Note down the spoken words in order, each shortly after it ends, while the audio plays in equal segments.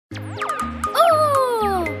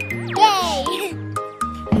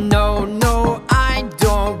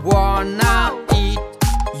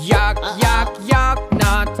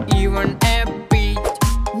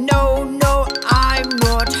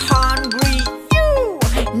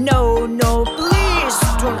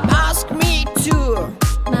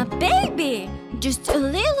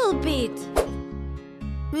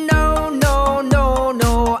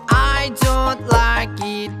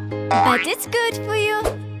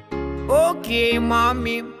Okay,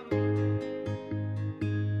 mommy.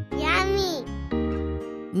 Yummy.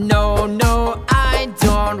 No, no, I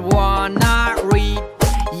don't wanna read.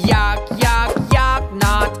 Yuck, yuck, yuck,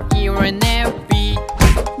 not even a bit.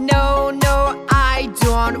 No, no, I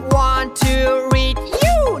don't want to read.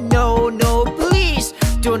 You, no, no, please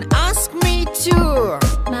don't ask me to.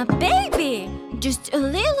 My baby, just a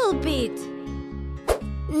little bit.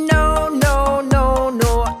 No, no, no,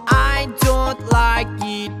 no, I don't like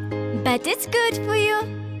it. But it's good for you.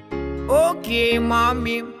 Okay,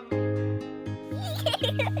 mommy.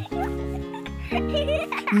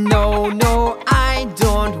 No, no, I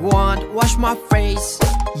don't want wash my face.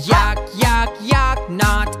 Yuck, yuck, yuck,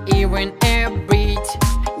 not even a bit.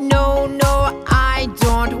 No, no, I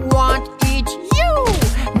don't want it.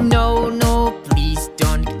 You, no, no, please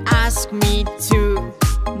don't ask me to.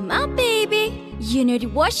 My baby, you need to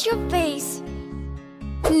wash your face.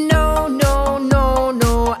 No, no, no,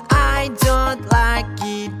 no, I don't like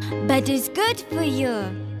it. But it's good for you.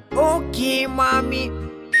 Okay, mommy.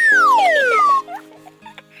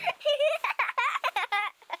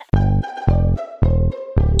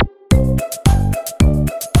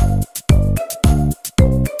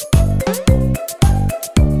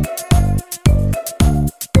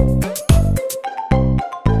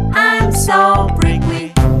 I'm so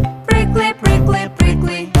prickly, prickly, prickly,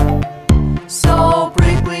 prickly. So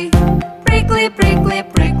prickly, prickly, prickly,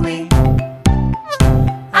 prickly.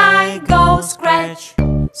 I go scratch,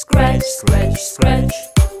 scratch, scratch, scratch.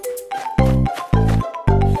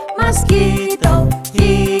 Mosquito,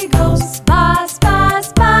 he goes buzz,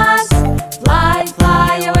 buzz, buzz. Fly,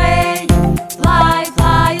 fly away, fly,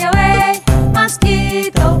 fly away.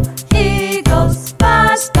 Mosquito, he goes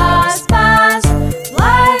buzz, buzz, buzz.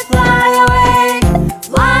 Fly, fly away,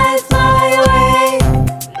 fly, fly away.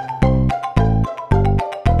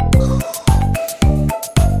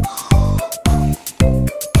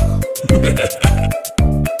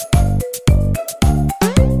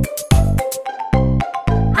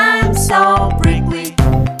 I'm so prickly,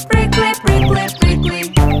 prickly, prickly, prickly.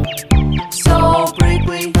 So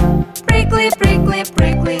prickly, prickly, prickly,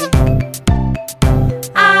 prickly.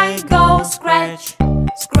 I go scratch,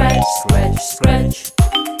 scratch, scratch, scratch.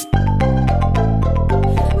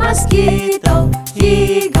 Mosquito,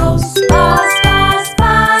 he goes buzz, buzz,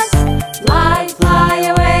 buzz. Fly, fly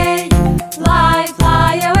away, fly,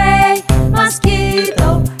 fly away.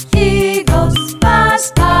 Mosquito, he goes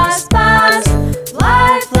buzz, buzz, buzz.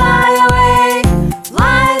 Fly, fly away,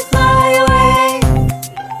 fly, fly away.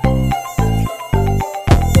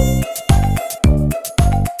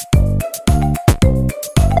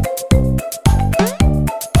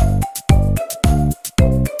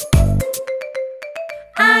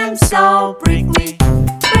 I'm so prickly,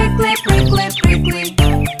 prickly, prickly, prickly.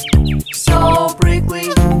 So prickly,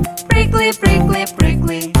 prickly, prickly,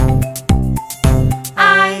 prickly.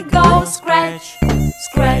 I go scratch,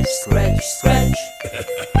 scratch, scratch, scratch.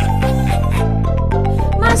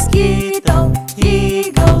 Mosquito,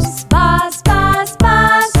 he goes buzz, buzz,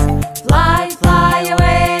 buzz. Fly, fly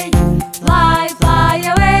away, fly, fly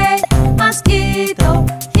away. Mosquito,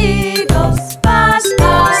 he goes buzz,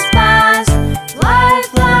 buzz, buzz. Fly,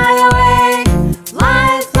 fly away,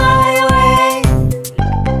 fly, fly away.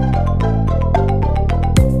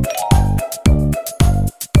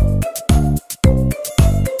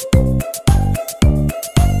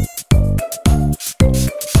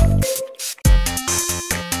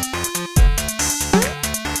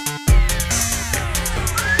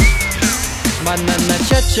 Banana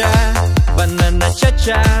cha-cha, banana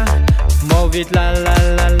cha-cha. Move it la la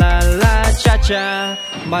la la la cha-cha.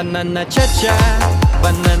 Banana cha-cha,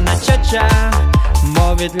 banana cha-cha.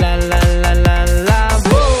 Move it la la la la la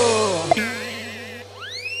woo.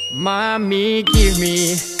 Mommy give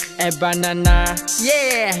me a banana.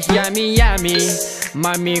 Yeah, yummy yummy.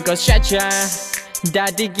 Mommy goes cha-cha.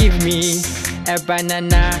 Daddy give me a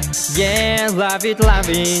banana. Yeah, love it, love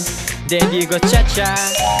it. Daddy goes cha-cha.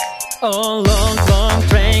 Oh, long, long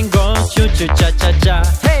train goes choo-choo, cha-cha-cha.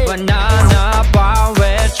 Hey! Banana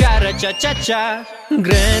power, cha-cha-cha-cha.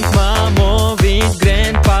 Grandma move it,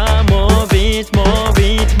 grandpa move it, move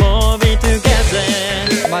it, move it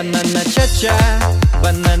together. Banana cha-cha,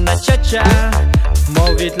 banana cha-cha.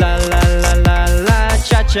 Move it la la la la la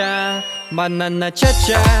cha-cha. Banana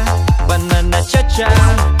cha-cha, banana cha-cha.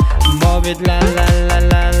 Move it la la la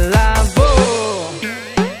la la woo.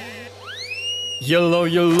 Yellow,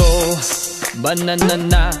 yellow,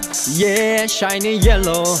 banana, yeah, shiny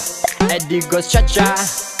yellow. Eddie goes cha-cha.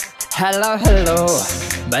 Hello, hello,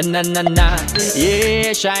 banana,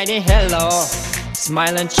 yeah, shiny hello.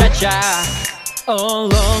 Smile and cha-cha. Oh,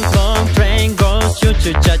 long, long train goes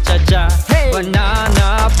choo-choo, cha-cha-cha. Hey!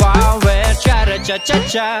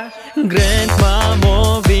 cha-cha. Grandma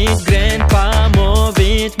move it, grandpa move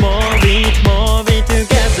it, move it, move it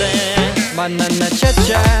together. Banana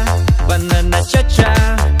cha-cha, banana cha-cha.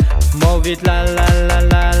 Move it la la la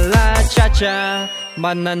la la cha-cha.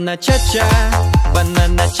 Banana cha-cha,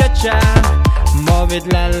 banana cha-cha. Move it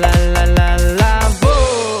la la la la la.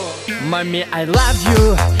 Whoa. Mommy, I love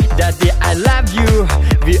you. Daddy, I love you.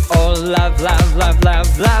 We all love, love, love,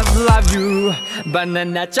 love, love, love you.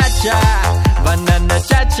 Banana cha-cha, banana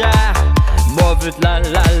cha-cha. Move it la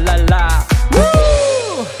la la la.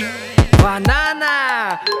 Woo!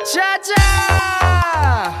 Banana cha-cha.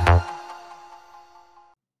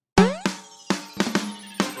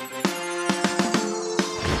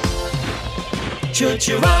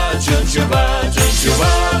 Choo-choo-wah, choo-choo-wah,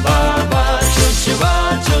 choo-choo-wah, ba-ba.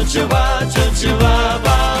 Choo-choo-wah, choo-choo-wah, choo-choo-wah,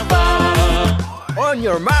 ba-ba. On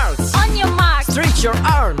your marks, On your mark, stretch your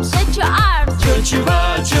arms. stretch your arms.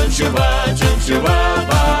 Choo-choo-wah, choo-choo-wah, choo-choo-wah,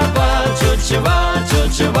 ba-ba. Choo-choo-wah,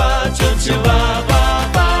 choo-choo-wah, choo-choo-wah,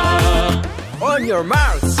 ba-ba. On your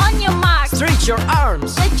marks, On your mark, stretch your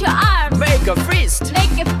arms. stretch your arms. Make a fist.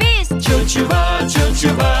 Make a fist. Choo-choo-wah,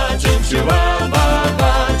 choo-choo-wah, choo-choo-wah,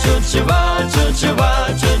 ba-ba. Choo-choo-wah, choo-choo-wah,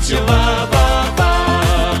 choo-choo-wah, ba-ba.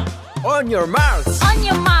 On your marks, On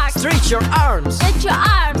your mark, stretch your arms. stretch your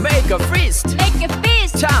arms. Make a fist. Make a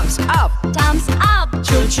fist. Thumbs up. Thumbs up.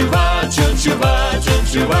 Choo-choo-wah, choo-choo-wah,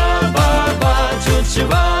 choo-choo-wah, ba-ba.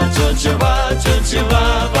 Choo-choo-wah, choo-choo-wah,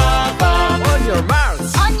 choo-choo-wah, ba-ba. On your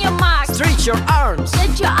marks, On your mark, stretch your arms.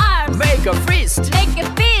 stretch your arms. Make a fist. Make a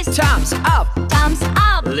fist. Thumbs up. Thumbs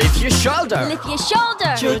up. Lift your shoulder. Lift your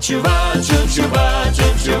shoulder. Choo-choo-wah, choo-choo-wah,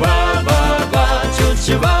 choo-choo-wah, ba-ba.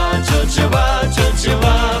 Choo-choo-wah, choo-choo-wah,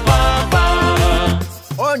 choo-choo-wah, ba-ba.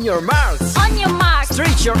 On your marks, On your mark,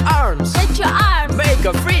 stretch your arms. stretch your arms. Make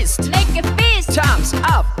a fist. Make a fist. Thumbs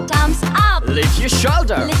up. Thumbs up. Lift your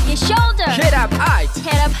shoulder. Lift your shoulder. Head up high.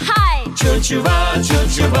 Head up high. Choo-choo-wah,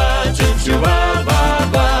 choo-choo-wah, choo-choo-wah,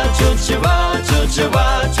 ba-ba. Choo-choo-wah,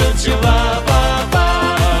 choo-choo-wah, choo-choo-wah,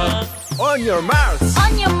 ba-ba. On your marks,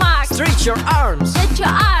 On your mark, stretch your arms. stretch your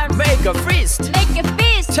arms. Make a fist. Make a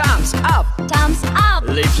fist. Thumbs up. Thumbs up.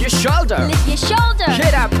 Lift your shoulder. Lift your shoulder.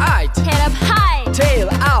 Head up high. Head up high. Tail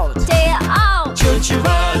out. Tail out.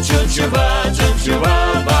 Choo-choo-wah, choo-choo-wah,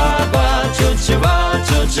 choo-choo-wah, ba-ba. Choo-choo-wah,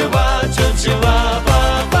 choo-choo-wah, choo-choo-wah,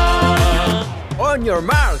 ba-ba. On your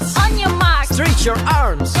marks, On your mark, stretch your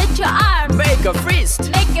arms. stretch your arms. Make a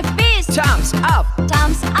fist. Make a fist. Thumbs up.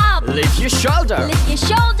 Thumbs up. Lift your shoulder. Lift your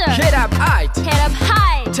shoulder. Head up high. Head up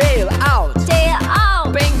high. Tail out. Tail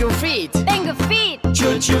out. Bang your feet. Bang your feet.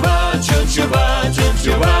 Choo-choo-wah, choo-choo-wah,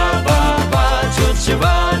 choo-choo-wah, ba-ba.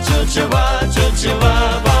 Choo-choo-wah, choo-choo-wah,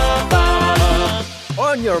 choo-choo-wah, ba-ba.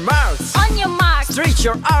 On your marks, On your mark, stretch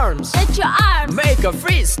your arms. stretch your arms. Make a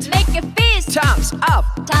fist. Make a fist. Thumbs up.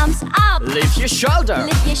 Thumbs up. Lift your shoulder.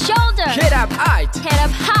 Lift your shoulder. Head up high. Head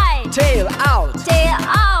up high. Tail out. Tail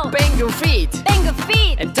out. Bang your feet. Bang your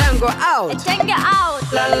feet. And tango out. Tango out.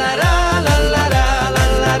 La la la la la la la.